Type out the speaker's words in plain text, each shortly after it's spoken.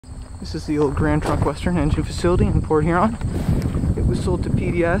This is the old Grand Trunk Western engine facility in Port Huron. It was sold to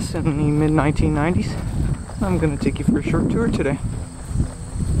PDS in the mid-1990s. I'm going to take you for a short tour today.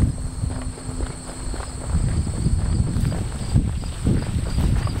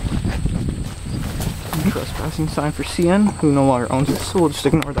 Trespassing sign for CN, who no longer owns it, so we'll just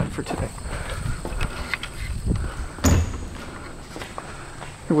ignore that for today.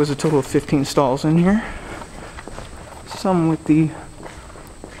 There was a total of 15 stalls in here. Some with the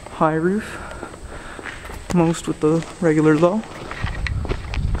high roof, most with the regular low.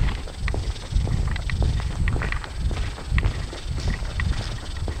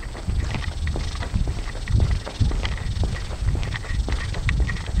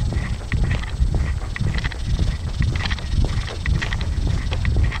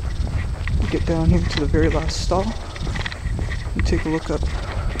 Get down here to the very last stall and take a look up.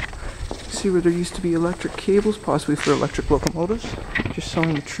 See where there used to be electric cables, possibly for electric locomotives. Just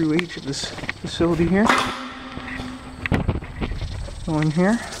showing the true age of this facility here. Go in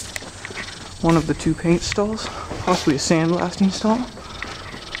here. One of the two paint stalls, possibly a sandblasting stall.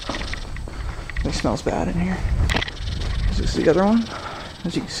 It smells bad in here. This is the other one.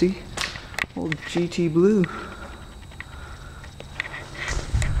 As you can see, old GT blue.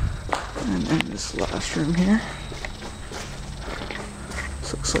 And then this last room here.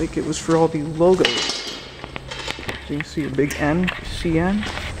 This looks like it was for all the logos. So you can see a big N for CN.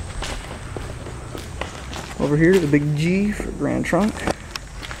 Over here, the big G for Grand Trunk.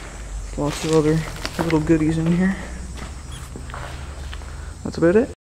 Lots of other little goodies in here. That's about it.